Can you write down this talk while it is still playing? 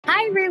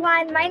Hi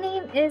everyone, my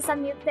name is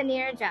Samyuktha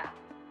Neeraja.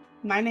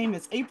 My name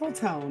is April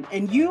Tone,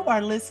 and you are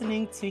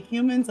listening to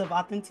Humans of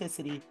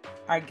Authenticity.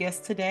 Our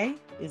guest today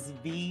is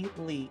V.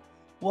 Lee.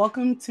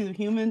 Welcome to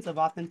Humans of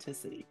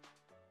Authenticity.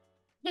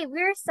 Hey,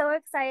 we're so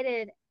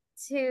excited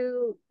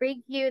to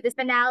bring you the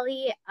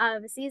finale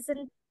of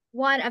season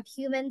 1 of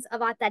Humans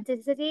of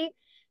Authenticity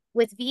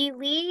with V.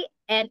 Lee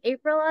and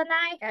April and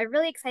I are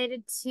really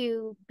excited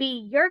to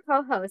be your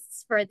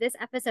co-hosts for this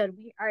episode.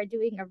 We are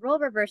doing a role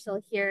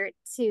reversal here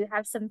to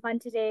have some fun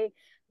today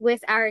with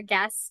our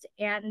guest,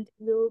 and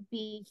we'll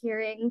be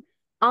hearing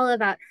all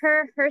about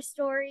her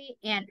story,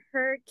 and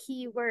her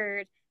key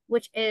word,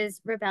 which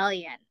is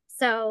rebellion.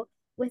 So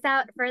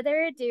without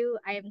further ado,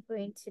 I am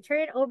going to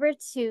turn it over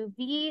to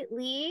V.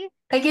 Lee.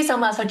 Thank you so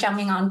much for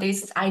jumping on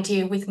this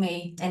idea with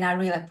me. And I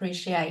really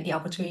appreciate the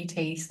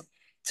opportunities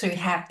to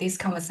have these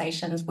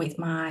conversations with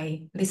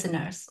my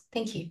listeners.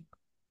 Thank you.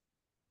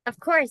 Of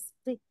course.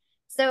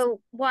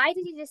 So, why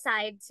did you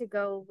decide to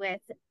go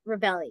with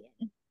rebellion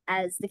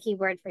as the key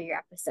word for your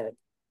episode?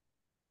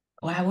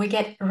 Well, we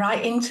get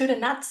right into the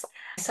nuts.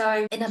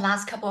 So, in the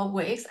last couple of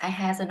weeks, I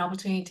had an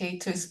opportunity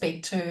to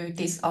speak to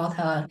this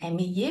author,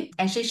 Amy Yip,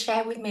 and she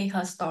shared with me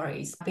her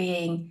stories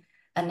being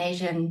an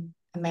Asian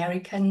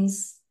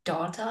American's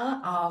daughter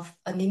of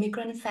an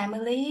immigrant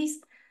families.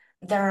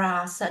 There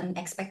are certain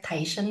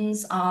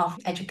expectations of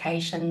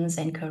educations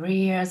and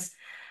careers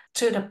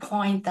to the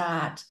point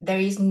that there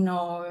is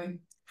no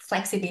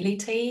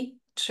flexibility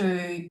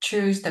to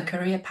choose the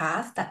career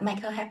path that make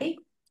her happy.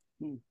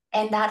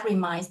 And that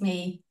reminds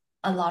me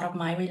a lot of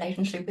my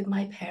relationship with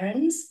my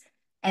parents.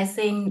 As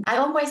in, I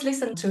always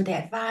listen to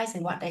their advice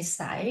and what they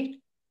say.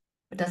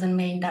 It doesn't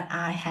mean that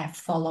I have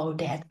followed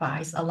their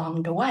advice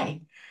along the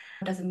way.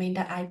 It doesn't mean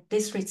that I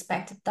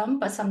disrespected them,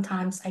 but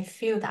sometimes I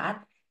feel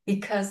that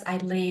because I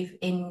live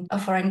in a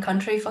foreign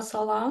country for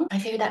so long, I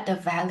feel that the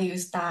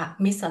values start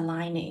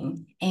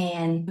misaligning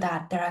and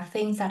that there are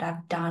things that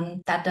I've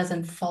done that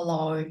doesn't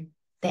follow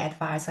the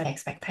advice or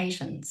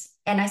expectations.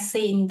 And I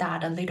see in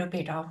that a little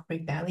bit of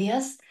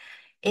rebellious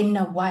in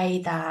a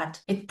way that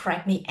it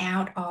break me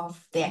out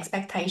of the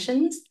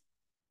expectations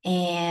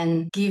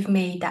and give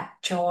me that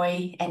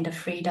joy and the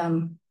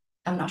freedom.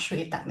 I'm not sure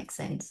if that makes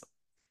sense.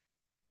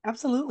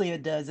 Absolutely,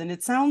 it does. And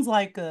it sounds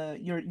like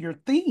your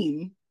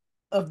theme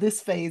of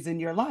this phase in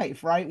your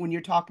life, right? When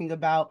you're talking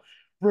about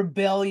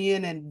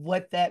rebellion and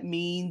what that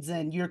means,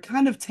 and you're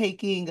kind of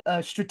taking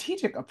a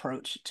strategic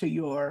approach to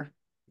your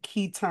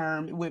key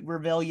term with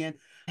rebellion.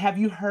 Have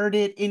you heard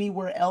it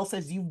anywhere else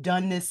as you've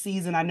done this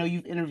season? I know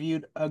you've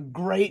interviewed a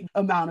great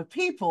amount of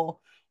people.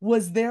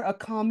 Was there a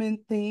common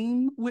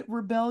theme with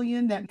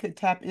rebellion that could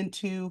tap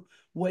into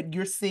what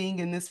you're seeing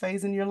in this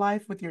phase in your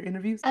life with your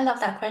interviews? I love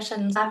that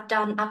question. I've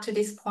done up to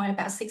this point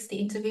about 60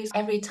 interviews.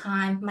 Every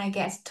time my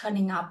guests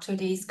turning up to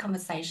these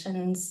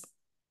conversations,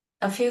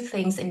 a few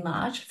things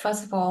emerge.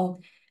 First of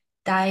all,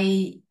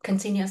 they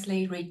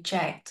continuously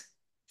reject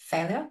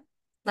failure.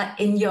 Like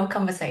in your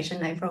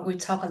conversation, April, we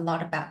talk a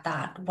lot about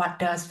that. What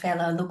does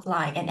failure look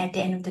like? And at the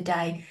end of the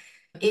day,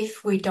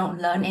 if we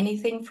don't learn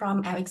anything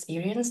from our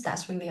experience,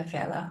 that's really a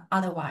failure.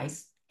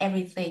 Otherwise,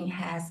 everything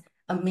has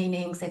a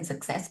meaning and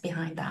success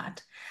behind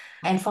that.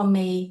 And for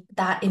me,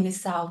 that in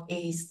itself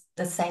is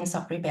the sense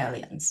of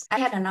rebellion. I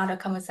had another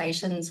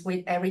conversations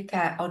with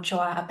Erica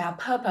Ochoa about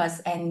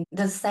purpose and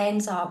the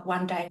sense of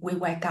one day we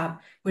wake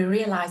up, we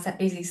realize that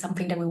this is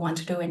something that we want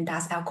to do and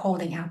that's our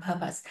calling, our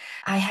purpose.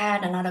 I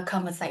had another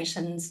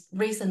conversations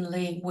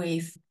recently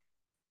with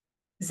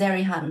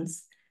Zeri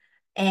Hans,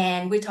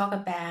 and we talk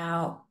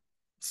about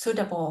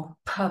suitable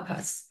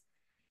purpose.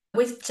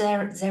 With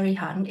Zeri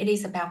Hunt, it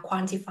is about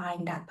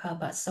quantifying that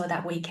purpose so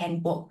that we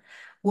can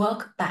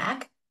work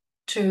back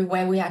to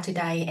where we are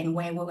today and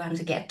where we're going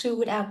to get to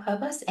with our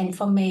purpose. And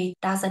for me,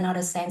 that's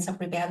another sense of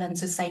rebellion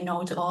to say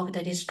no to all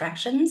the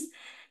distractions.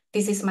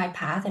 This is my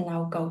path and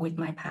I'll go with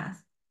my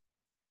path.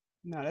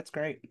 No, that's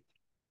great.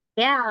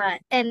 Yeah,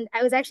 and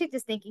I was actually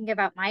just thinking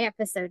about my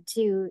episode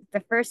too, the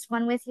first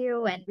one with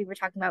you, and we were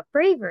talking about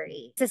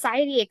bravery.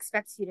 Society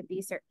expects you to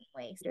be certain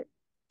ways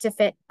to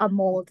fit a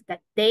mold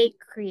that they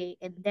create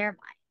in their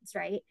minds,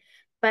 right?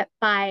 But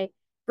by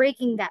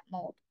breaking that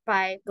mold,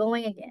 by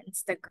going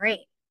against the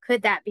grain,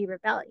 could that be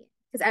rebellion?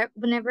 Because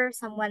whenever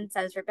someone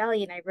says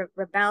rebellion,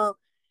 rebel,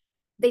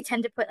 they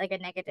tend to put like a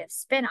negative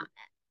spin on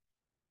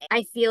it.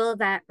 I feel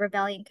that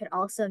rebellion could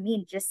also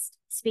mean just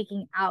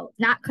speaking out,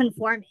 not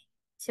conforming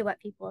to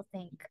what people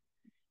think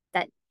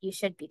that you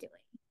should be doing.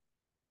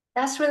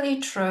 That's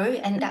really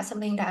true. And that's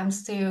something that I'm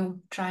still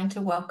trying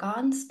to work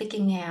on,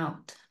 speaking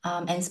out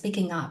and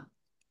speaking up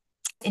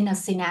in a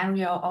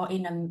scenario or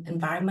in an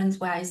environment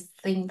where I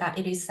think that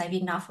it is safe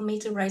enough for me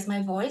to raise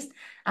my voice.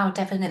 I'll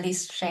definitely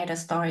share the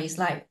stories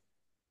like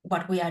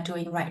what we are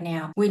doing right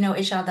now. We know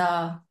each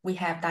other, we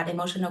have that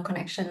emotional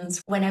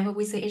connections whenever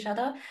we see each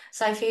other.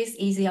 So I feel it's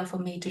easier for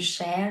me to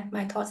share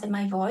my thoughts and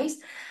my voice.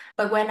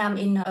 But when I'm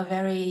in a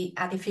very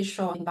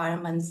artificial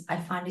environment, I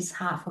find it's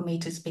hard for me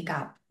to speak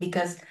up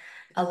because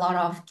a lot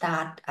of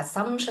that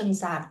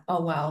assumptions that,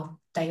 oh, well,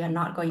 they are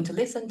not going to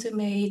listen to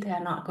me, they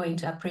are not going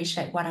to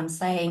appreciate what I'm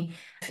saying.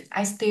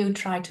 I still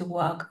try to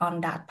work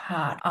on that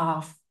part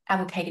of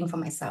advocating for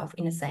myself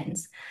in a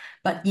sense.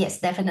 But yes,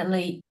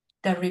 definitely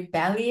the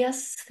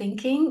rebellious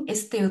thinking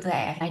is still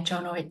there. I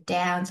journal it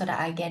down so that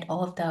I get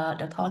all of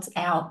the thoughts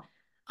out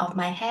of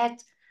my head,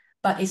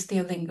 but it's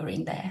still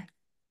lingering there.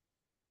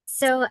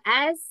 So,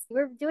 as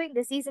we're doing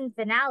the season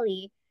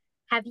finale,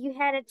 have you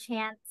had a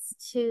chance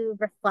to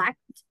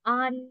reflect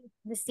on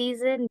the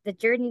season, the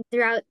journey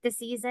throughout the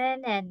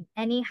season, and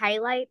any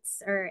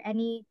highlights or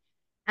any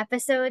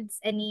episodes,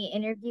 any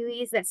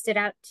interviewees that stood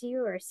out to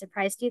you or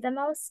surprised you the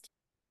most?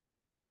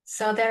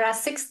 So there are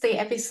 60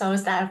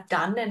 episodes that I've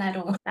done, and I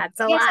don't. That's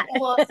a lot.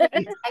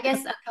 I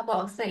guess a couple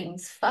of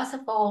things. First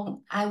of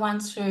all, I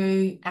want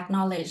to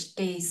acknowledge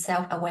the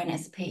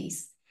self-awareness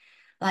piece.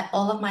 Like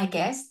all of my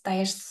guests,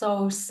 they are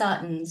so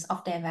certain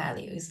of their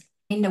values.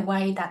 In the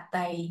way that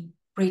they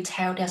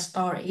retell their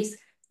stories,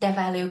 their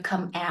value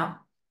come out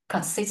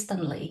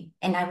consistently.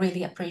 And I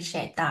really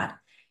appreciate that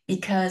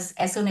because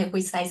as soon as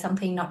we say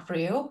something not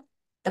real,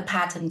 the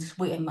patterns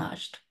will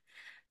emerge.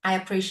 I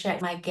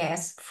appreciate my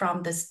guests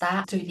from the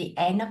start to the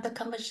end of the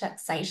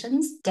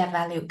conversations, their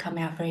value come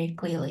out very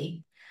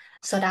clearly.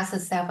 So that's the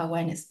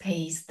self-awareness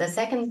piece. The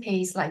second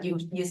piece, like you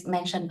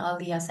mentioned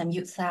earlier,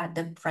 Samyuktha,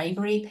 the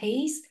bravery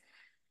piece.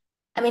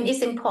 I mean,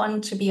 it's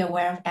important to be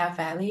aware of our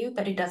value,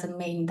 but it doesn't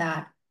mean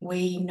that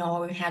we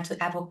know how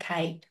to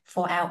advocate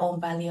for our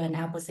own value and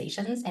our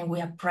positions, and we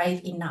are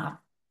brave enough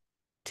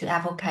to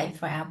advocate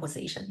for our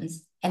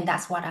positions. And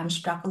that's what I'm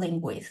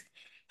struggling with,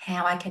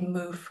 how I can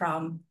move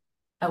from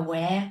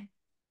aware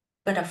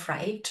but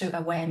afraid to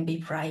aware and be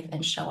brave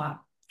and show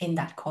up in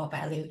that core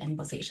value and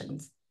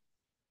positions.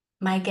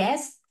 My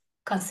guests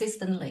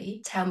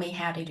consistently tell me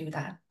how to do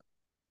that.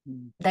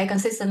 They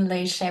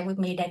consistently share with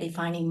me their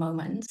defining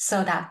moments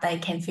so that they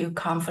can feel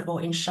comfortable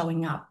in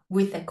showing up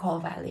with their core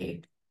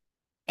value.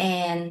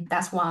 And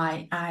that's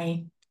why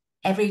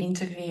every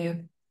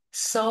interview,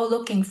 so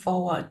looking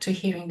forward to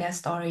hearing their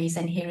stories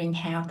and hearing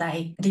how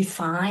they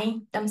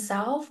define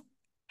themselves,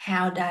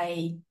 how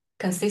they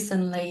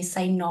consistently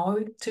say no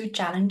to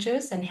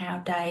challenges, and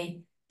how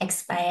they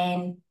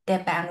expand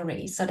their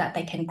boundaries so that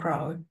they can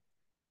grow.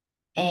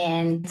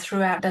 And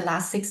throughout the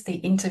last 60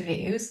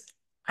 interviews,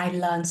 I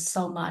learned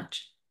so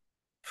much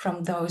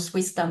from those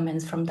wisdom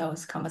and from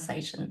those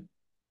conversations.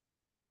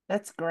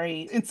 That's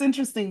great. It's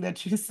interesting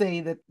that you say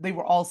that they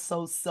were all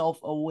so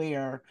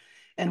self-aware.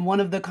 And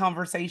one of the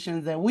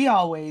conversations that we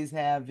always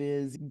have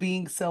is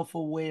being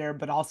self-aware,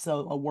 but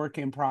also a work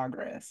in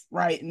progress,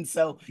 right? And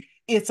so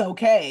it's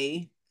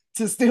okay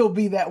to still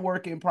be that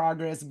work in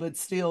progress, but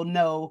still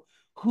know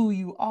who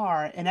you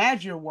are. And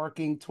as you're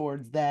working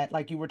towards that,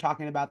 like you were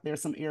talking about,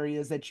 there's some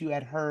areas that you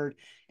had heard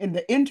in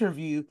the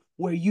interview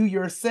where you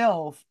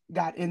yourself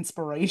got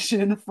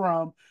inspiration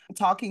from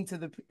talking to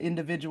the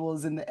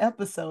individuals in the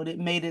episode. It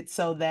made it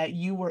so that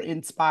you were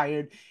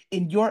inspired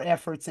in your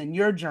efforts and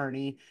your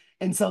journey.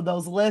 And so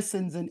those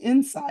lessons and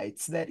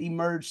insights that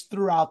emerged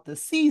throughout the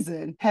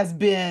season has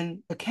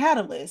been a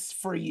catalyst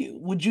for you.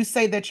 Would you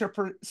say that your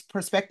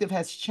perspective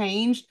has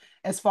changed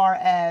as far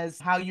as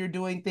how you're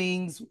doing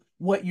things,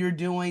 what you're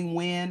doing,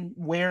 when,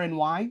 where, and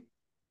why?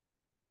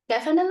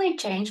 Definitely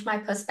changed my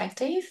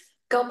perspective.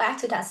 Go back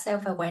to that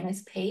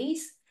self-awareness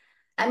piece.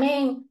 I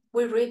mean,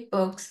 we read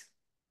books,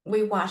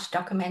 we watch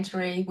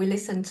documentary, we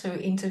listen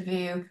to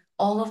interview,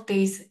 all of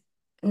these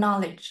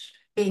knowledge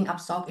being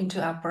absorbed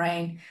into our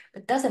brain,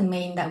 but doesn't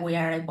mean that we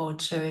are able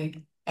to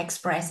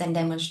express and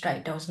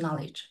demonstrate those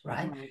knowledge,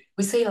 right? Right.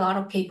 We see a lot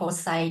of people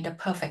say the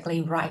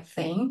perfectly right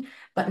thing,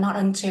 but not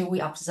until we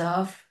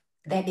observe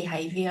their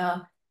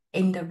behavior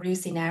in the real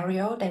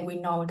scenario, then we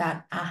know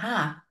that,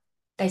 aha,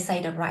 they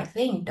say the right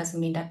thing doesn't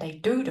mean that they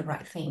do the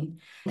right thing.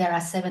 There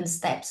are 7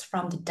 steps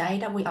from the day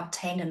that we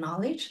obtain the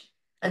knowledge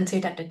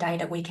until that the day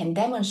that we can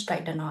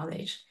demonstrate the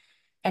knowledge.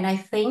 And I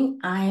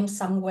think I am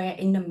somewhere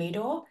in the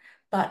middle,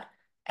 but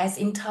as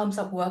in terms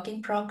of work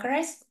in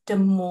progress, the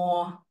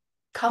more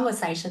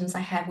conversations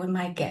I have with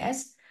my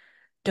guests,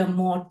 the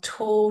more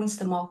tools,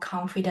 the more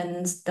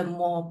confidence, the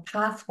more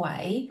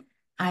pathway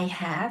I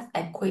have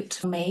equipped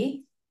to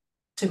me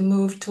to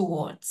move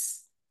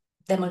towards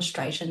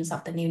demonstrations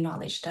of the new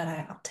knowledge that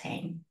I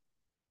obtain.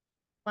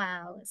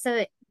 Wow.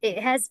 So it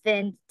has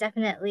been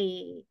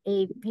definitely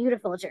a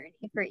beautiful journey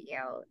for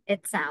you.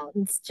 It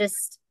sounds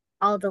just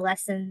all the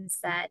lessons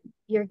that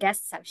your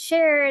guests have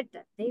shared,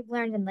 that they've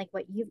learned, and like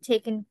what you've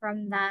taken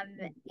from them.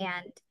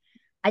 And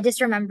I just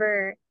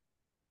remember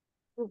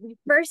when we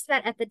first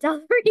met at the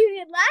Delta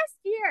reunion last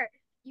year,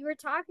 you were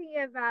talking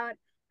about,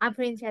 I'm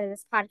putting together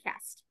this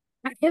podcast.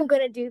 I am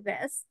going to do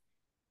this.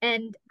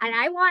 And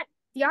I want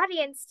the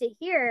audience to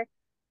hear,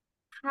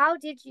 how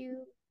did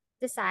you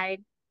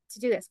decide to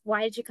do this?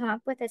 Why did you come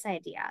up with this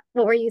idea?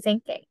 What were you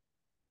thinking?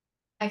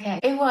 Okay,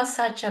 it was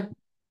such a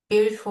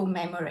beautiful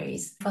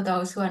memories for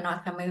those who are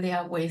not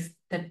familiar with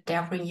the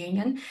Delft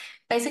reunion.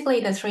 Basically,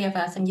 the three of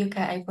us, and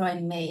Yuka, April,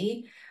 and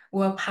me,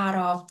 were part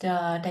of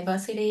the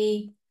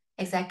diversity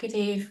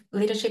executive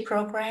leadership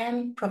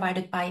program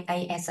provided by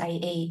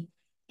ASAE.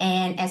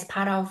 And as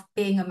part of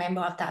being a member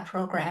of that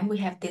program, we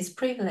have this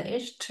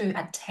privilege to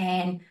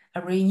attend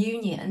a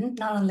reunion,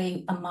 not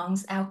only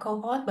amongst our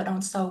cohort, but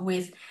also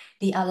with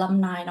the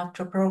alumni of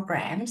the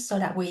program so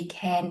that we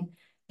can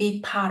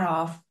be part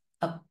of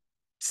a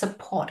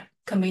support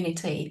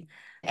community.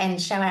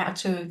 And shout out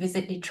to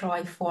Visit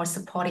Detroit for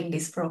supporting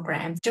this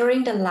program.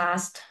 During the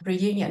last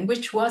reunion,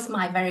 which was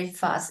my very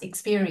first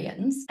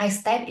experience, I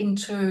stepped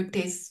into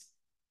this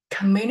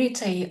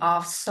community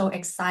of so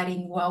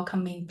exciting,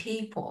 welcoming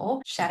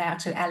people. Shout out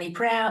to Ali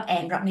Brown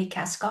and Rodney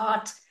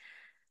Cascott.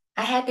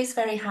 I had this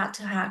very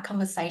heart-to-heart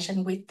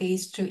conversation with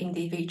these two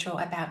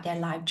individuals about their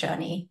life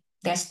journey,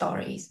 their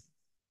stories.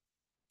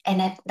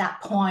 And at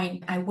that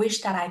point, I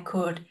wish that I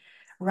could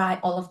write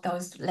all of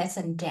those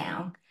lessons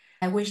down.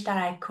 I wish that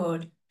I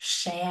could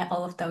share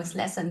all of those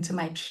lessons to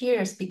my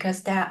peers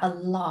because there are a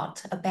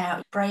lot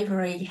about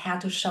bravery, how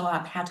to show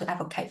up, how to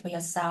advocate for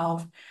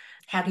yourself,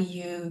 how do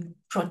you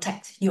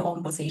protect your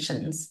own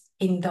positions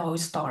in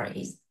those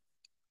stories.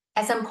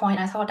 At some point,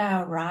 I thought I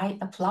would write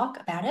a blog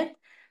about it,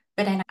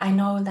 but then I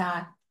know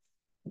that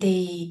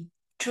the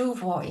true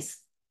voice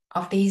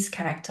of these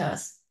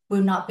characters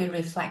will not be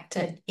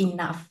reflected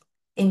enough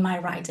in my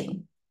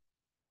writing.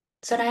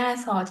 So then I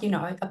thought,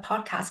 a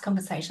podcast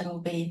conversation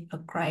would be a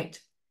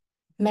great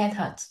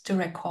method to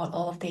record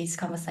all of these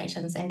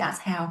conversations. And that's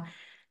how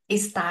it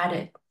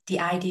started, the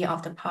idea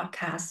of the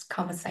podcast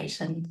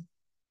conversation.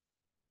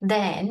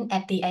 Then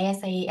at the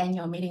ASAE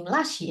annual meeting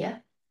last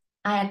year,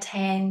 I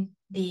attend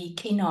the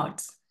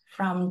keynotes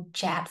from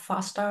Chad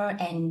Foster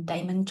and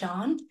Damon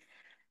John.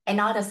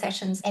 And other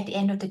sessions, at the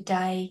end of the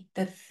day,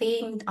 the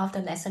theme of the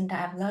lesson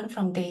that I've learned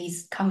from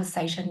this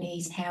conversation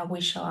is how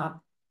we show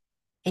up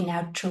in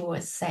our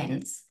truest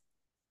sense.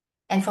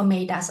 And for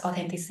me, that's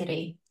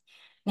authenticity.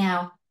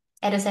 Now,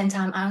 at the same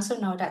time, I also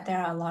know that there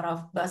are a lot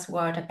of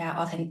buzzwords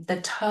about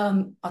the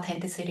term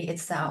authenticity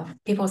itself.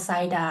 People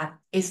say that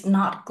it's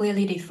not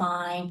clearly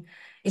defined,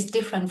 it's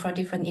different for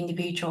different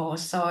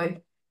individuals. So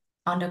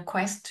on the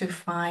quest to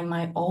find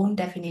my own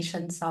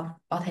definitions of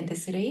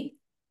authenticity,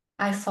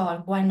 I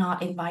thought, why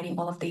not inviting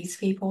all of these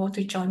people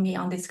to join me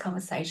on this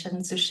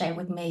conversation to share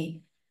with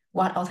me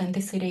what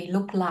authenticity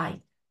look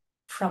like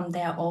from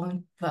their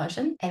own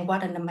version and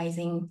what an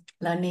amazing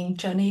learning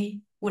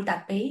journey would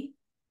that be?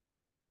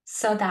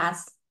 So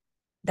that's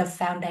the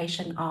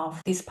foundation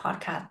of this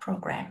podcast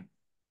program.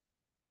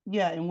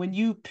 Yeah, and when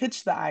you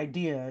pitched the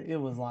idea, it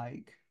was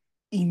like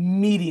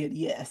immediate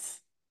yes.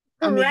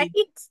 I Right?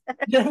 mean,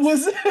 there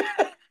was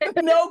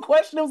no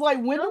question. It was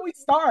like, when do we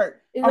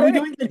start? Are we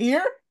doing it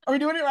here? Are we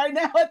doing it right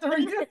now at the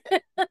reunion?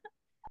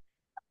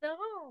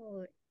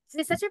 No.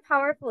 It's such a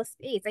powerful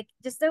space. Like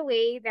just the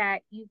way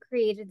that you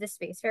created the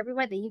space for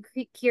everyone, that you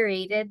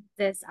curated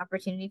this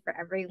opportunity for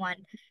everyone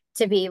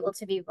to be able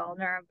to be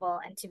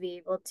vulnerable and to be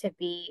able to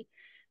be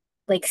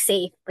like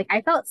safe. Like I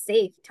felt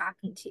safe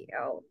talking to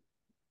you,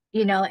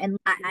 and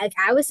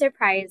I was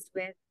surprised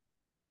with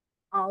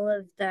all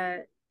of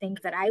the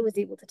things that I was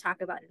able to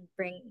talk about and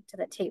bring to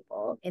the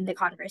table in the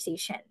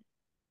conversation.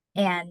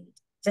 And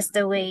just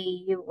the way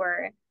you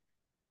were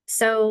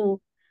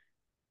so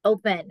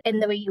open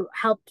and the way you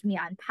helped me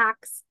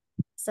unpack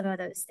some of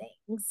those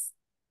things.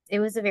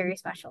 It was a very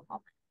special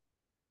moment.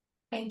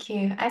 Thank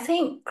you. I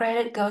think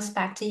credit goes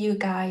back to you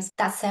guys,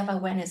 that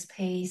self-awareness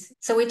piece.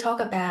 So we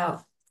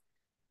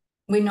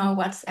know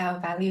what our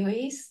value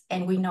is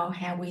and we know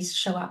how we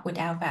show up with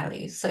our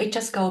values. So it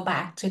just goes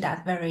back to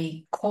that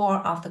very core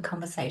of the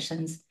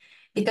conversations.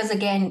 Because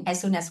again, as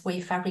soon as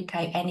we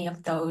fabricate any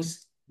of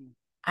those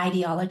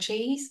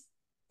ideologies,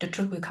 the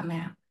truth will come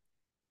out.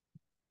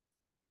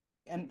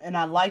 And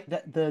I like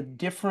that the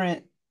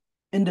different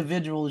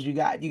individuals you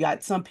got. You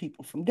got some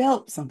people from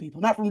Delp, some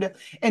people not from Delp,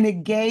 and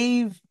it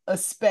gave a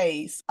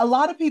space. A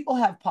lot of people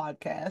have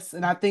podcasts,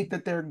 and I think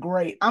that they're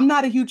great. I'm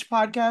not a huge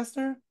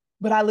podcaster,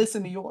 but I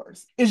listen to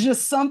yours. It's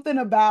just something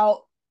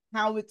about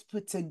how it's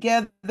put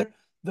together,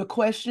 the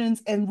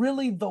questions, and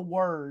really the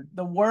word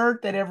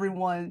that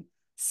everyone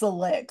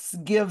selects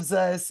gives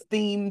us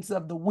themes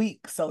of the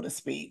week, so to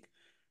speak.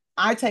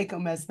 I take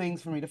them as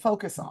things for me to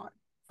focus on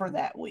for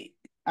that week.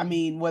 I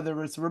mean,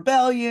 whether it's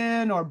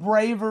rebellion or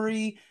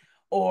bravery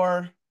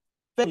or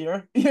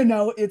failure,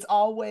 it's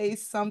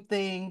always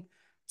something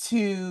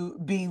to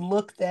be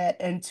looked at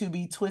and to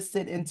be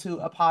twisted into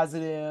a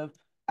positive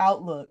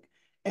outlook.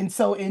 And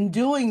so, in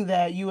doing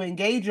that, you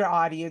engage your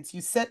audience,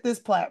 you set this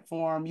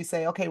platform, you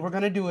say, okay, we're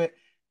going to do it.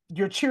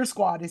 Your cheer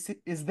squad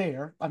is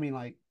there. I mean,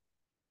 like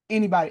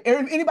anybody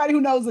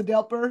who knows a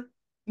Delper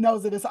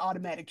knows that it's an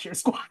automatic cheer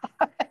squad.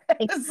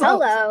 So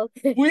Hello.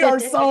 we are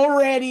so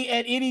ready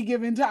at any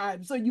given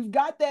time. So you've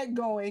got that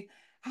going.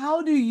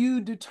 How do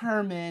you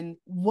determine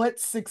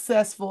what's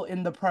successful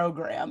in the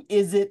program?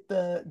 Is it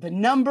the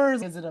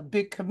numbers? Is it a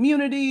big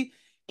community?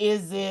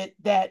 Is it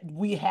that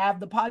we have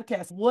the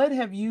podcast? What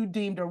have you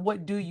deemed or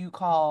what do you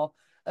call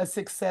a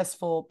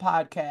successful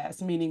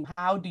podcast? Meaning,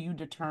 how do you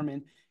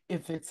determine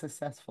if it's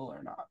successful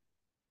or not?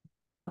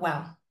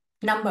 Well,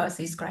 numbers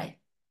is great.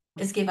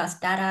 Just give us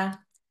data.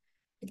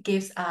 It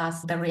gives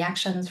us the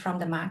reactions from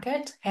the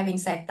market. Having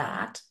said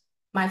that,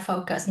 my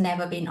focus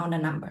never been on the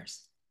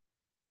numbers.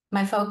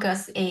 My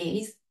focus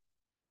is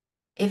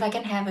if I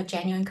can have a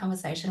genuine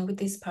conversation with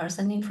this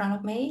person in front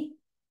of me,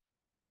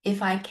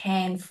 if I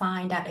can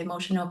find that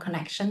emotional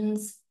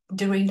connections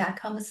during that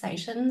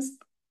conversations,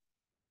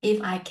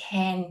 if I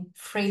can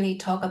freely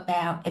talk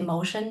about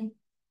emotion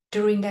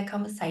during their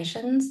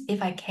conversations,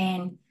 if I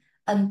can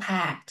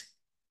unpack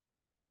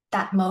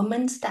that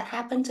moment that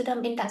happened to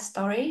them in that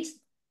stories,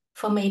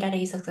 for me, that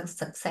is a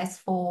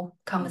successful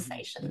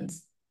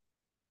conversations.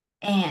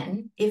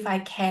 And if I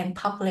can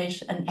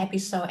publish an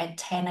episode at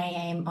 10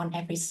 a.m. on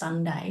every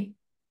Sunday,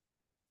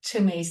 to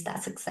me, is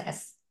that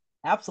success.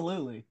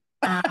 Absolutely.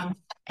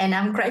 And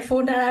I'm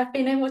grateful that I've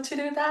been able to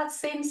do that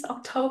since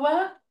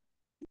October.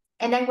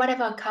 And then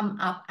whatever come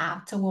up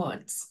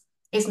afterwards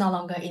is no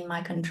longer in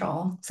my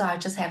control. So I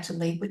just have to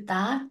live with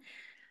that.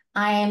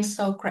 I am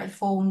so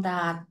grateful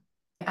that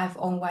I've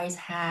always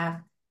had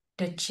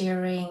the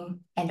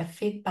cheering and the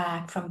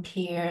feedback from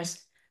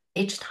peers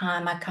each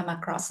time I come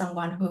across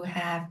someone who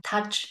have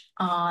touched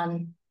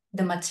on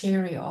the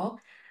material.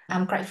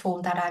 I'm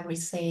grateful that I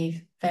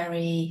receive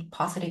very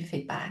positive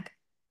feedback.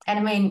 And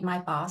I mean, my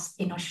boss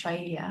in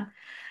Australia,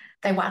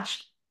 they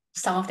watch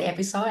some of the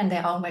episode and they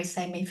always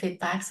send me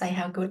feedback, say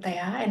how good they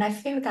are. And I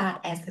feel that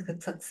as a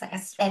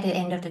success. At the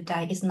end of the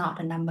day, it's not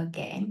a number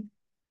game.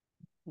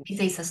 It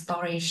is a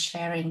story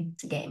sharing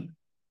game.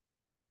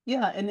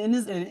 Yeah, and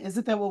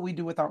isn't that what we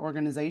do with our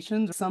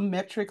organizations? Some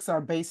metrics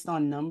are based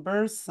on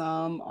numbers,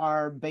 some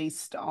are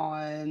based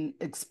on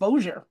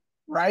exposure,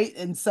 right?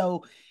 And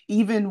so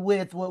even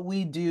with what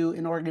we do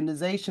in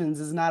organizations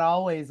is not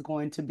always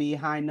going to be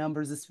high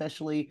numbers,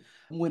 especially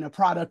when a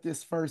product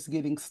is first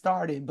getting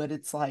started. But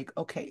it's like,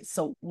 okay,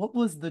 so what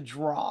was the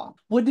draw?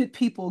 What did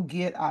people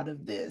get out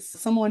of this?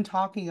 Someone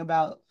talking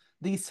about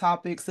these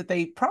topics that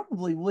they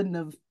probably wouldn't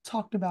have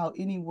talked about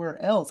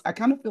anywhere else. I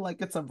kind of feel like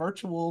it's a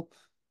virtual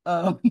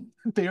um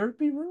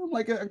therapy room.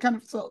 Like I kind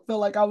of felt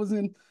like I was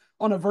in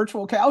on a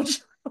virtual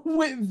couch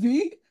with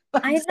V.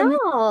 Like I some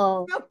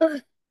know.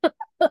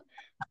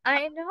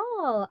 I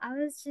know. I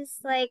was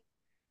just like,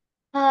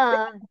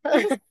 uh,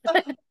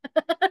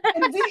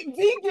 and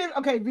V give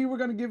okay, V, we're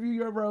gonna give you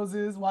your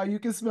roses while you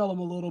can smell them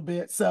a little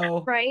bit.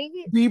 So right?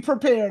 be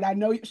prepared. I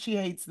know she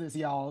hates this,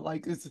 y'all.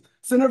 Like it's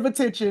center of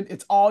attention.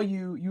 It's all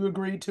you. You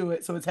agreed to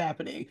it, so it's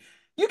happening.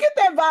 You get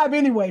that vibe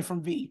anyway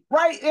from V,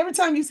 right? Every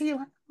time you see her,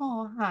 like,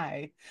 oh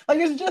hi. Like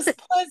it's just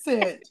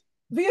pleasant.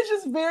 V is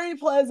just very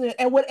pleasant.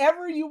 And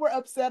whatever you were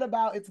upset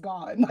about, it's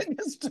gone. Like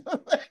it's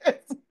gone.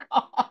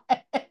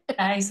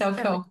 That is so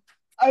Perfect. cool.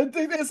 I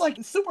think it's like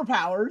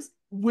superpowers,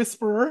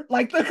 whisperer,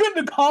 like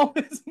the call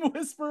is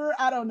whisperer.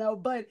 I don't know,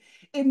 but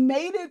it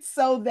made it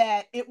so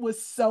that it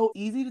was so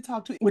easy to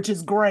talk to, which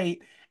is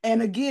great.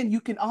 And again,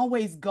 you can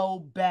always go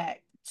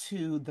back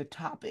to the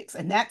topics.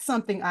 And that's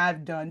something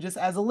I've done just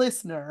as a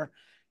listener,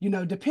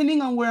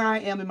 depending on where I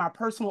am in my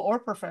personal or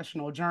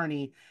professional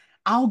journey.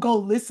 I'll go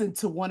listen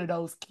to one of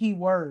those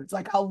keywords.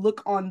 Like I'll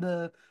look on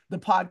the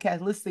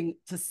podcast listing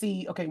to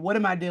see, okay, what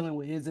am I dealing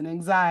with? Is it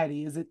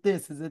anxiety? Is it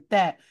this? Is it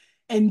that?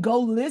 And go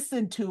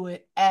listen to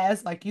it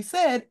as, like you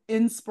said,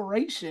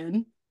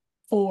 inspiration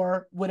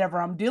for whatever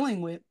I'm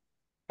dealing with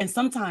and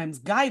sometimes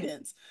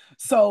guidance.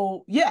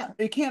 So, yeah,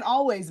 it can't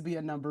always be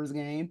a numbers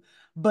game,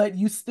 but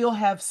you still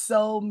have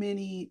so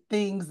many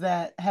things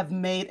that have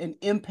made an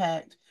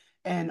impact.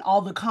 And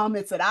all the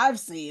comments that I've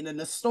seen and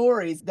the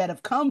stories that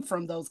have come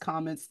from those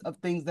comments of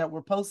things that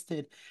were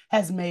posted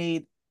has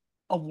made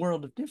a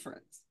world of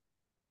difference.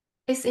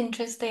 It's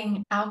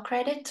interesting. I'll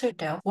credit to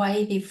Dell.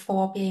 Way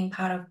before being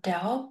part of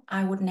Dell,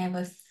 I would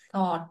never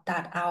thought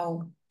that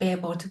I'll be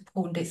able to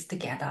pull this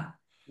together.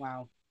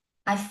 Wow.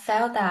 I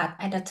felt that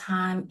at the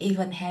time,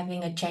 even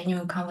having a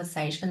genuine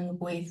conversation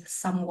with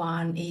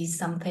someone is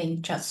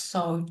something just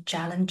so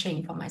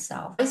challenging for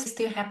myself. It's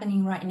still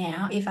happening right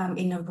now if I'm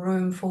in a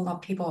room full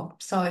of people.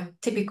 So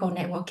typical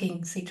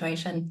networking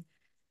situation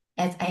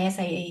as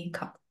ASAE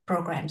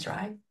programs,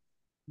 right?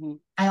 Mhm.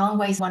 I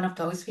always one of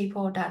those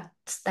people that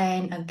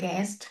stand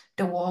against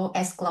the wall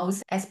as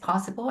close as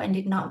possible and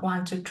did not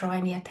want to draw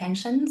any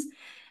attentions.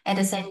 At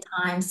the same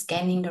time,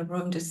 scanning the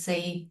room to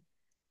see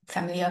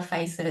familiar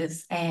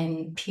faces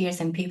and peers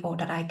and people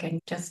that I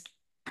can just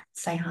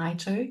say hi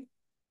to.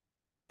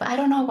 But I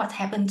don't know what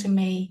happened to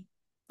me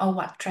or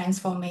what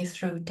transformed me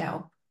through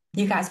Dell.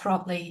 You guys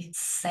probably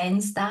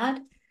sense that.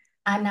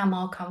 I'm now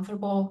more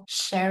comfortable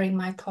sharing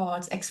my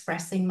thoughts,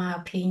 expressing my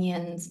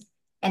opinions,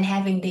 and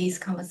having these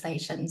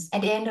conversations.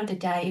 At the end of the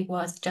day, it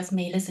was just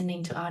me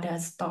listening to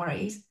others'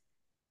 stories.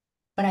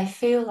 But I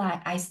feel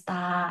like I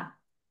start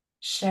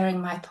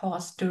sharing my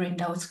thoughts during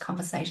those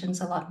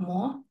conversations a lot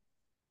more.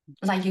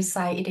 Like you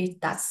say, it is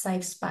that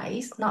safe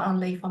space, not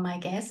only for my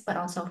guests, but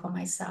also for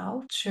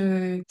myself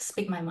to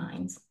speak my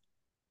mind.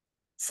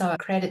 So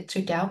credit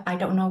to Dell. I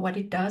don't know what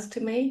it does to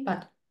me,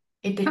 but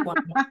it did one.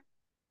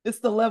 It's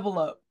the level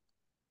up.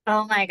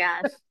 Oh my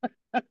gosh.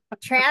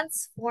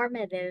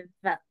 Transformative.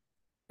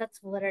 That's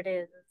what it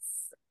is.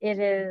 It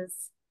is.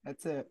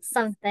 That's it.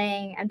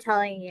 something, I'm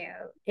telling you,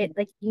 it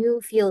like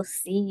you feel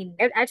seen.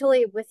 I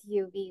totally with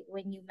you, V,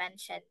 when you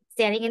mentioned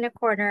standing in a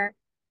corner,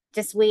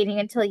 just waiting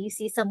until you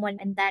see someone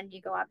and then you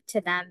go up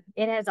to them.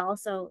 It has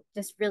also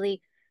just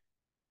really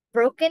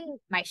broken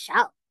my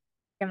shell.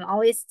 I'm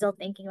always still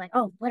thinking like,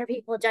 oh, what are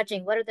people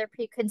judging? What are their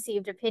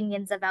preconceived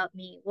opinions about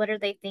me? What are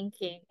they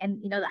thinking? And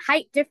the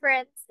height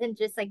difference and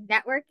just like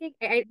networking.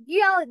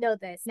 You all know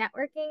this.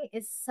 Networking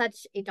is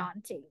such a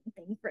daunting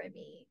thing for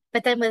me.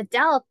 But then with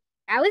Delp,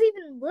 I was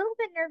even a little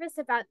bit nervous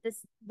about this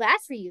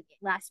last reunion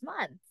last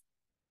month.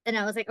 And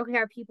I was like, okay,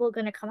 are people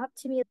going to come up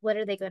to me? What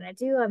are they going to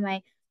do? Am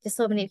I just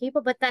so many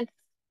people? But then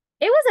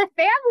it was a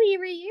family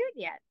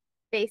reunion,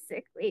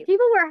 basically.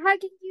 People were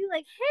hugging you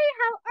like, hey,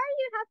 how are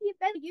you? How have you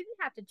been? You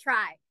didn't have to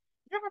try.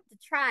 You don't have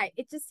to try.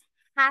 It just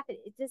happened.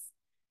 It just,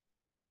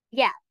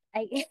 yeah.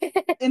 I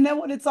Isn't that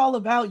what it's all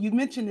about? You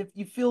mentioned if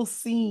you feel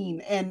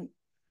seen, and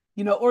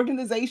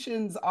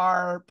organizations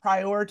are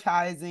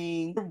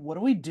prioritizing what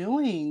are we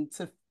doing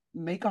to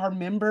make our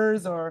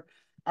members or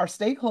our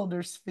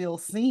stakeholders feel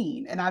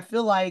seen. And I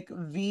feel like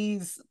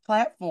V's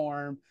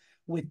platform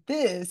with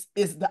this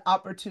is the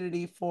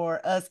opportunity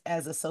for us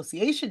as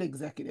association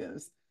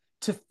executives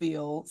to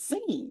feel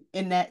seen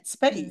in that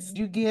space. Mm.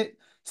 You get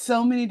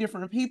so many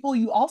different people.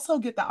 You also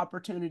get the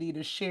opportunity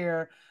to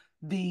share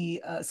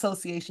the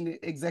association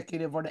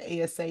executive or the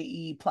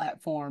ASAE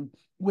platform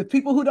with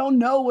people who don't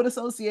know what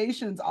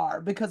associations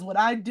are. Because what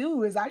I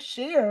do is I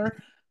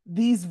share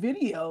these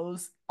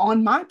videos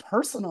on my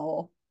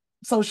personal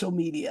social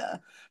media,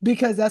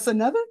 because that's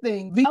another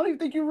thing I don't even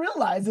think you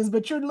realize this,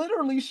 but you're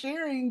literally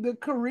sharing the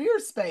career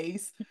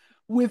space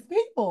with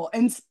people.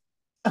 And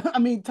I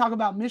mean, talk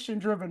about mission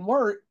driven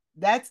work.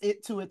 That's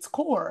it to its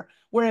core.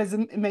 Whereas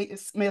it may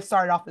have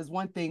started off as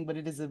one thing, but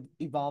it has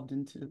evolved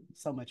into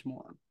so much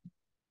more.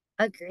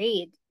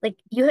 Agreed. Like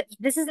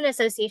this is an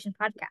association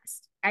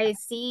podcast. I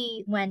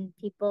see when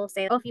people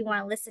say, "Oh, if you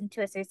want to listen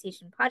to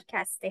association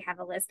podcasts, they have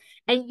a list,"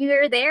 and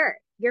you're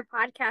there. Your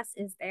podcast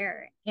is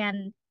there,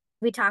 and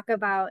we talk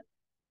about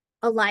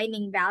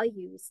aligning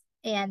values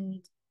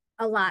and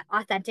a lot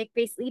authentic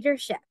based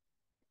leadership.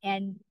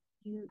 And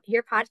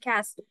your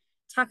podcast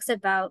talks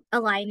about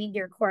aligning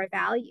your core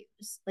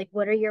values. Like,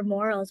 what are your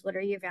morals? What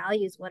are your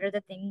values? What are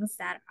the things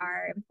that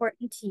are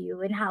important to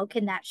you? And how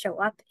can that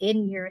show up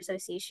in your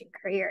association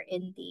career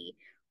in the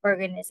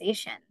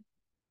organization?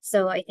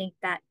 So I think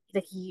that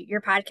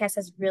your podcast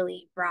has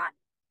really brought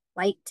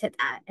light to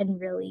that and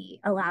really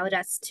allowed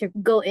us to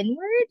go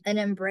inward and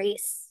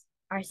embrace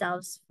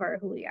ourselves for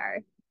who we are.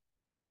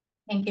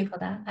 Thank you for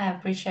that. I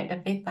appreciate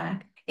the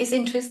feedback. It's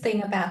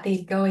interesting about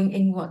the going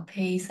inward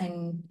piece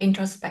and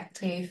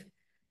introspective.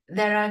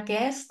 There are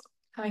guests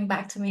coming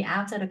back to me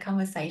after the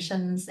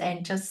conversations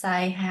and just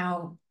say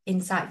how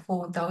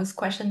insightful those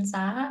questions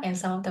are, and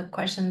some of the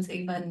questions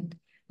even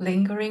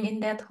lingering in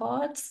their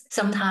thoughts.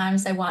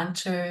 Sometimes they want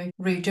to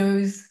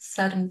reduce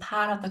certain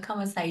part of the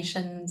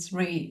conversations,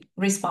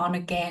 respond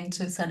again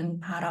to certain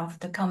part of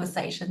the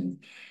conversation.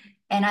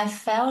 And I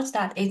felt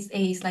that it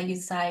is, like you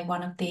say,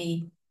 one of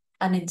the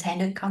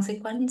unintended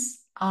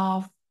consequence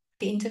of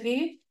the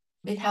interview.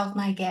 It helped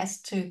my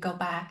guests to go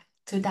back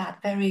to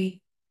that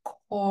very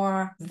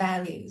core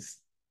values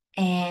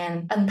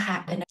and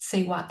unpack and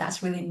see what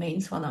that really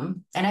means for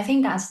them. And I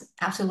think that's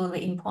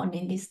absolutely important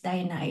in this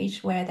day and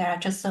age where there are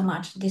just so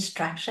much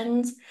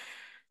distractions.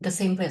 The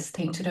simplest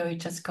thing to do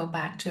is just go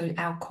back to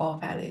our core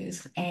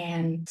values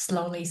and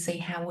slowly see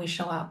how we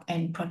show up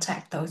and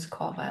protect those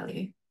core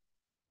values.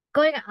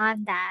 Going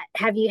on that,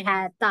 have you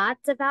had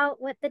thoughts about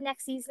what the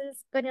next season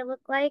is going to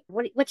look like?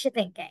 What you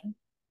thinking?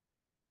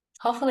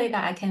 Hopefully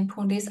that I can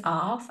pull this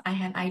off. I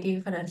have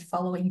idea for the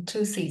following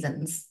 2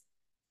 seasons.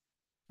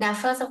 Now,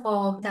 first of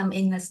all, I'm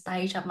in the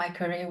stage of my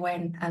career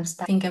when I'm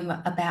thinking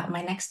about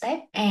my next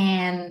step.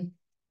 And,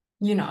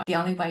 the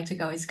only way to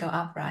go is go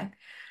up, right?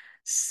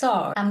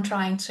 So I'm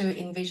trying to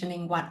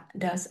envisioning what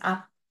does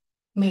up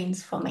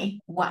means for me.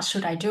 What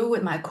should I do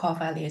with my core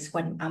values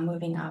when I'm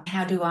moving up?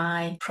 How do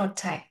I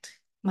protect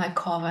my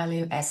core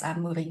value as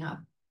I'm moving up?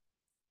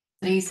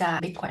 These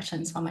are big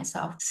questions for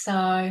myself. So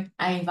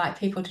I invite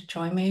people to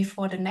join me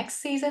for the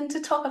next season to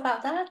talk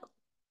about that.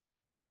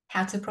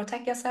 How to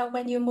protect yourself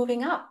when you're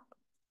moving up.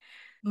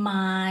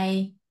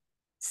 My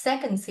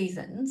second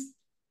seasons,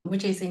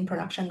 which is in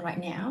production right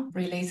now,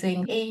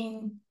 releasing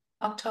in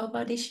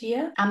October this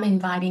year. I'm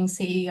inviting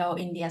CEO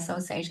in the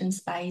association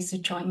space to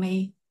join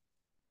me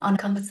on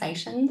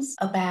conversations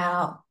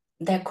about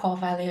their core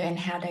value and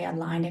how they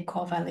align their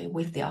core value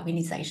with the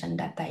organization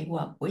that they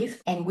work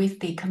with and with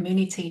the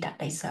community that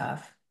they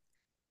serve.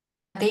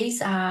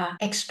 These are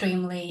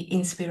extremely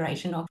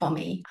inspirational for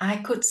me. I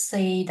could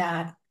see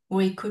that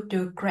we could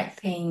do great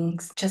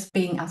things just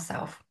being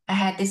ourselves. I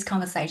had these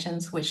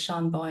conversations with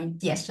Sean Boyne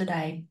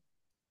yesterday,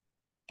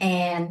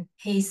 and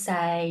he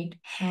said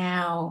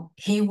how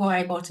he were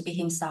able to be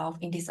himself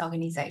in these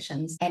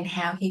organizations and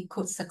how he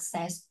could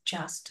success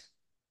just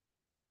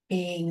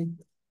being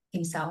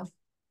himself.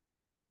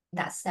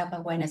 That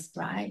self-awareness,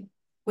 right?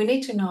 We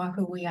need to know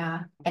who we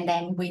are, and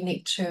then we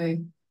need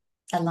to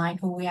align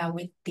who we are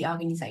with the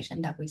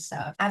organization that we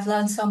serve. I've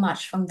learned so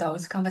much from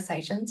those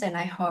conversations, and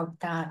I hope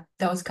that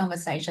those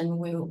conversations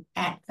will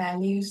add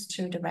values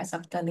to the rest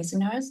of the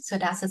listeners. So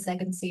that's the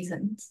second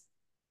season.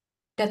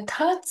 The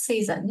third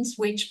season,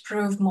 which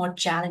proved more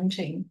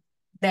challenging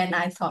than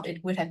I thought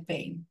it would have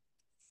been.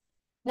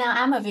 Now,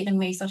 I'm a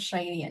Vietnamese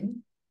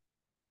Australian.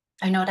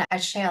 I know that I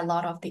share a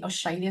lot of the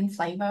Australian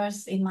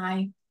flavors in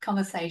my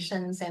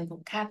conversations and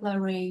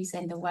vocabularies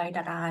and the way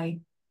that I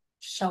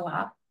show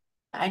up.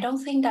 I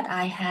don't think that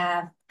I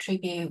have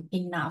tribute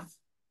enough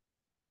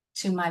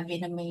to my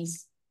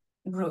Vietnamese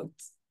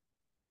roots.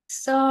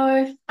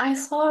 So I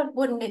thought,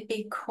 wouldn't it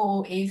be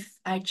cool if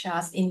I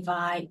just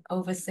invite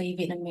overseas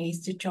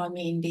Vietnamese to join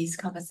me in these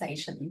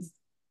conversations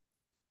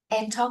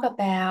and talk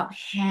about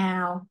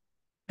how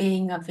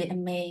being a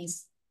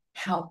Vietnamese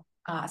help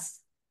us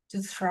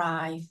to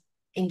thrive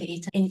in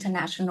the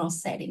international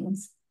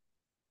settings.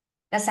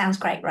 That sounds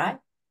great, right?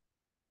 Oh,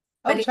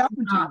 But it's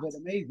challenging, not. but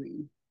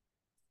amazing.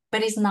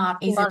 But it's not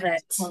easy Love to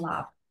it. pull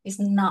off. It's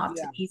not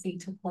Yeah, easy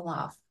to pull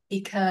off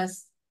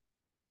because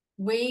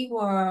we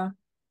were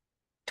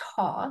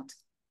taught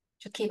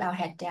to keep our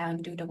head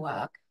down, do the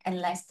work, and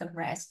let the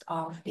rest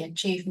of the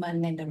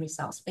achievement and the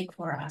results speak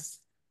for us.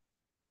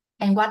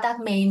 And what that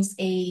means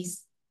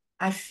is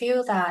I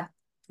feel that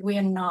we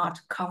are not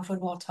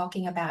comfortable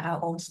talking about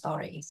our own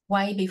stories.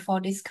 Way before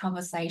these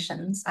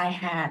conversations, I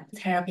had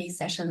therapy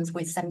sessions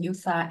with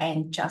Samyuktha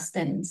and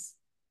Justin's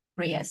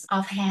reins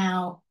of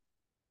how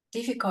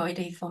difficult it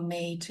is for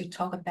me to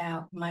talk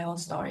about my own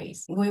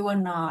stories. We were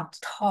not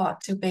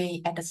taught to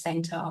be at the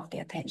center of the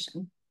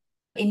attention.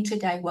 In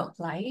today's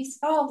workplace,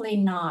 probably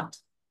not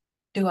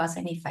do us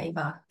any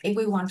favor if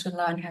we want to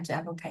learn how to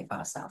advocate for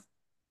ourselves.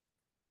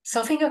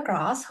 So finger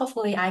crossed,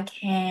 hopefully I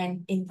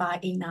can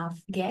invite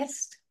enough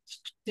guests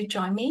to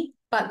join me.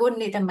 But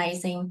wouldn't it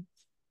amazing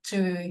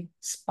to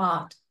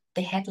spot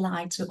the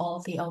headline to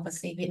all the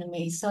overseas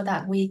Vietnamese so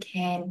that we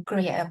can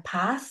create a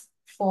path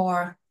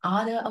for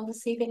other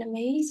overseas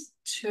Vietnamese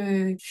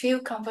to feel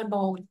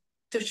comfortable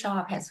to show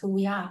up as who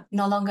we are.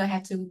 No longer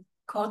have to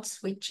code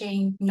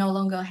switching, no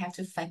longer have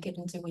to fake it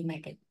until we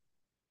make it.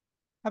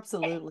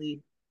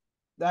 absolutely.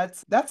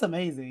 That's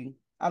amazing.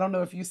 I don't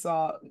know if you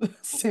saw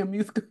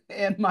Samyuktha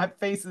and my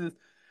faces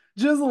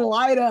just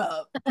light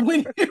up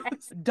when it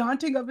was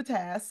daunting of a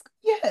task.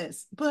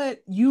 Yes,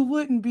 but you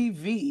wouldn't be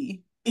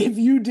V if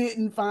you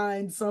didn't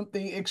find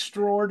something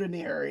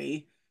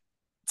extraordinary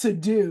to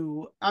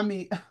do. I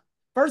mean,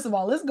 first of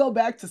all, let's go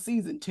back to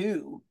season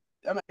two.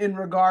 I mean, in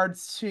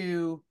regards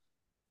to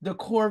the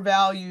core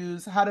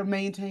values, how to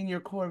maintain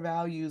your core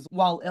values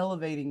while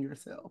elevating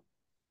yourself.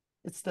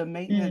 It's the Mm.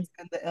 maintenance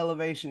and the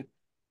elevation.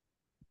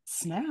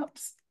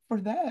 Snaps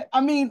for that.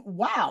 I mean,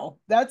 wow.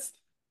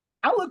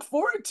 I look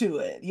forward to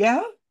it. Yeah.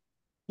 Thank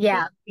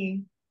Yeah.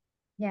 you.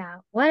 Yeah.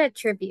 What a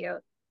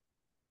tribute.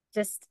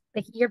 Just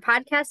like your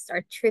podcasts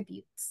are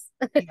tributes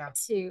Yeah.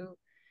 to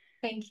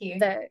Thank you.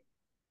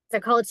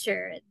 the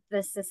culture,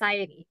 the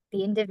society,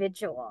 the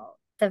individual,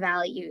 the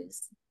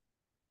values.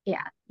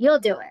 Yeah, you'll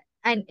do it.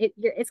 And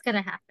it's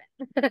gonna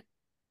happen.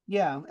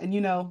 Yeah.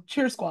 And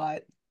cheer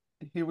squad.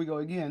 Here we go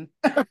again.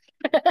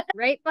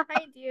 Right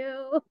behind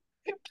you.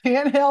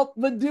 Can't help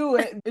but do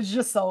it. It's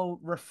just so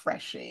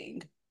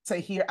refreshing to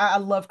hear. I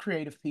love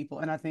creative people.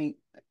 And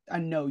I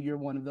know you're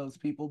one of those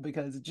people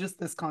because just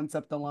this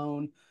concept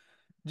alone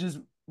just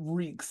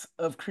reeks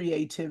of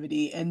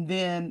creativity. And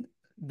then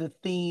the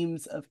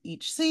themes of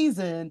each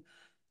season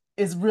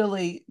is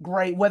really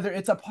great, whether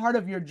it's a part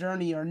of your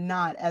journey or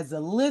not. As a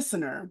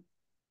listener,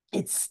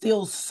 it's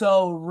still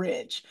so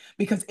rich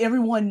because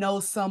everyone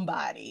knows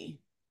somebody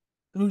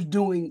who's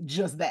doing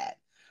just that,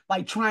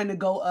 like trying to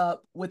go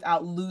up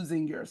without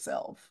losing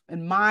yourself.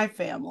 In my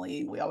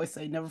family, we always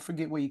say, never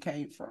forget where you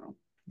came from.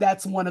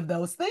 That's one of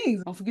those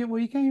things. Don't forget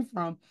where you came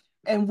from.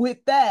 And with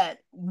that,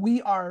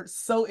 we are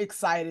so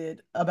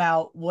excited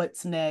about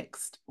what's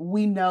next.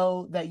 We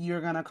know that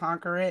you're going to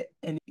conquer it.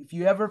 And if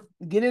you ever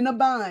get in a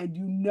bind,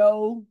 you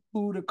know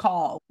who to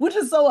call, which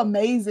is so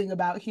amazing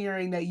about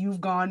hearing that you've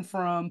gone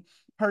from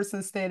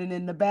person standing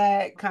in the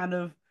back, kind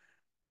of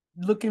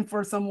looking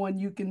for someone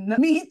you can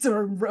meet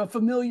or a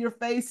familiar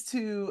face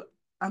to,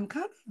 I'm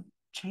kind of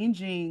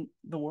changing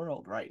the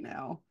world right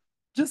now,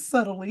 just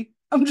subtly.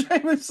 I'm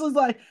trying. It's just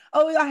like,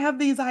 oh, I have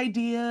these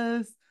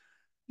ideas.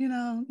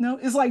 No,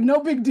 it's like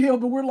no big deal,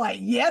 but we're like,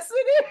 yes,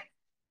 it is.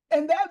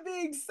 And that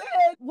being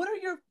said, what are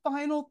your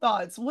final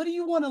thoughts? What do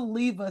you want to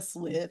leave us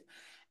with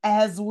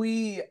as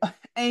we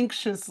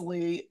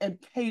anxiously and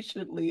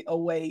patiently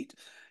await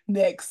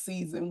next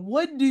season?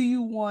 What do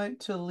you want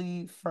to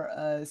leave for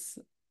us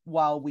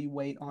while we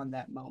wait on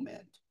that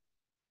moment?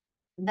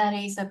 That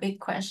is a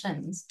big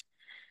question.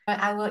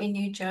 I was in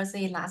New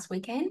Jersey last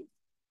weekend,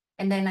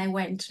 and then I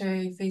went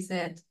to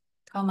visit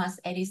Thomas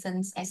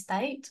Edison's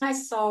estate. I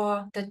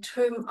saw the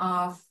tomb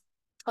of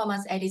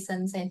Thomas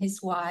Edison and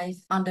his wife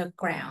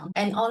underground.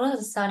 And all of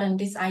a sudden,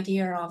 this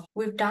idea of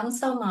we've done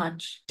so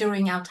much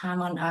during our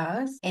time on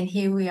Earth, and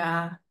here we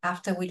are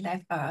after we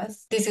left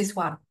Earth. This is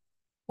what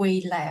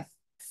we left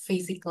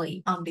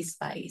physically on this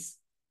space.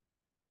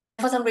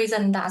 For some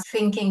reason, that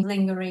thinking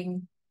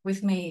lingering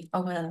with me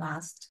over the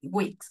last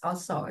weeks or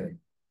so.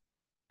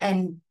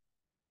 And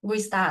we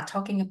start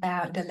talking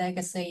about the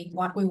legacy,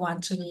 what we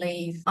want to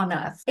leave on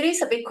Earth. It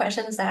is a big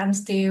question that I'm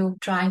still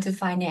trying to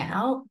find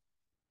out.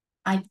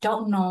 I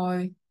don't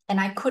know, and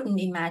I couldn't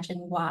imagine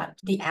what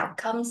the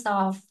outcomes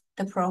of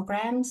the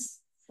programs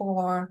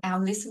for our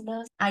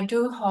listeners. I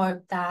do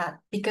hope that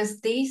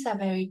because these are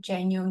very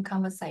genuine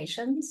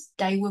conversations,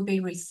 they will be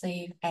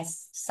received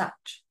as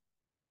such.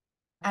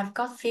 I've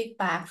got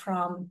feedback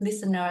from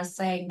listeners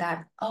saying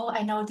that, oh,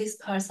 I know this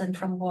person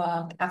from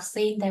work. I've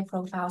seen their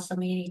profile so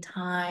many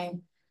times.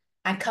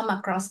 I come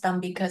across them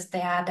because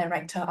they are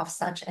director of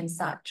such and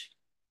such,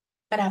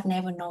 but I've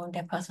never known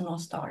their personal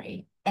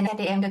story. And at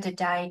the end of the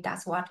day,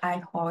 that's what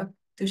I hope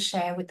to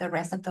share with the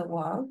rest of the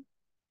world.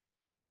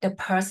 The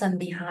person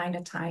behind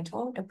the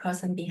title, the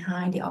person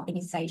behind the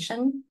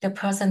organization, the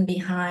person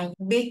behind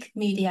big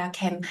media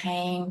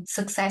campaign,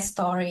 success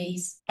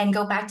stories. And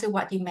go back to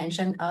what you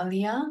mentioned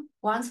earlier.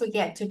 Once we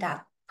get to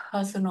that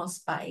personal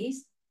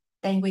space,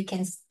 then we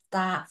can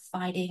start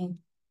finding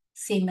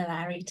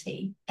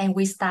similarity and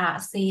we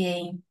start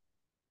seeing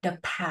the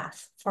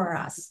path for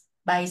us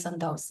based on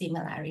those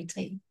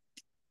similarities.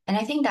 And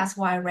I think that's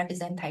why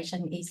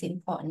representation is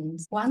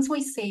important. Once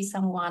we see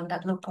someone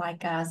that look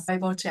like us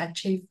able to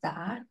achieve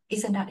that,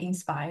 isn't that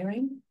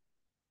inspiring?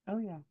 Oh,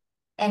 yeah.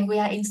 And we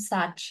are in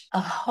such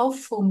a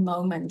hopeful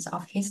moment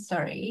of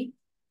history.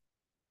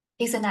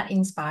 Isn't that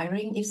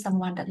inspiring if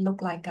someone that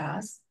look like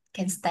us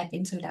can step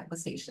into that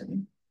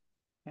position?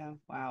 Yeah.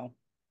 Wow.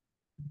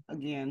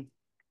 Again,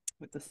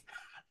 with this.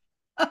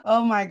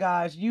 Oh my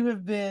gosh, you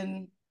have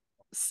been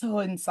so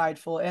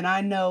insightful. And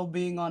I know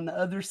being on the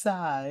other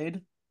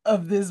side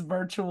of this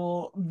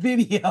virtual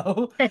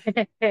video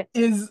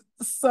is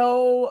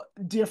so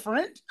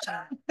different.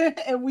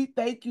 And we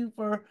thank you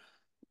for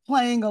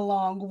playing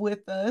along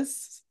with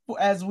us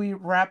as we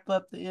wrap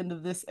up the end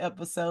of this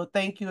episode.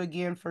 Thank you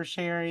again for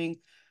sharing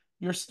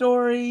your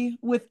story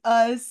with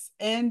us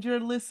and your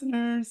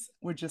listeners.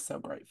 We're just so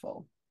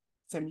grateful.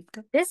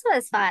 Samyuktha? This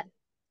was fun.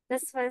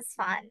 This was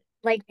fun.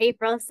 Like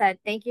April said,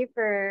 thank you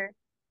for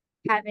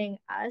having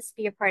us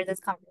be a part of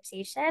this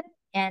conversation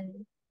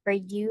and for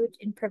you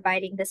in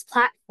providing this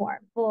platform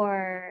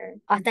for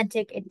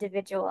authentic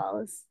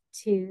individuals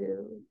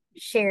to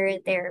share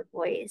their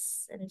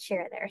voice and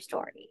share their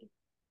story.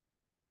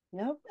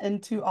 Yep.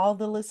 And to all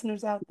the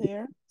listeners out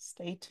there,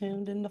 stay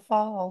tuned in the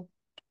fall.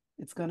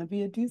 It's going to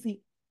be a doozy.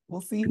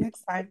 We'll see you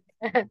next time.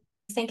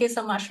 Thank you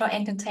so much for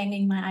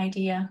entertaining my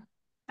idea.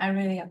 I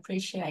really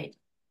appreciate.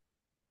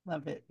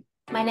 Love it.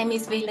 My name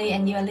is Vili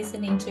and you are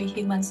listening to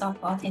Humans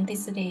of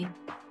Authenticity.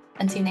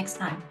 Until next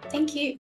time, thank you.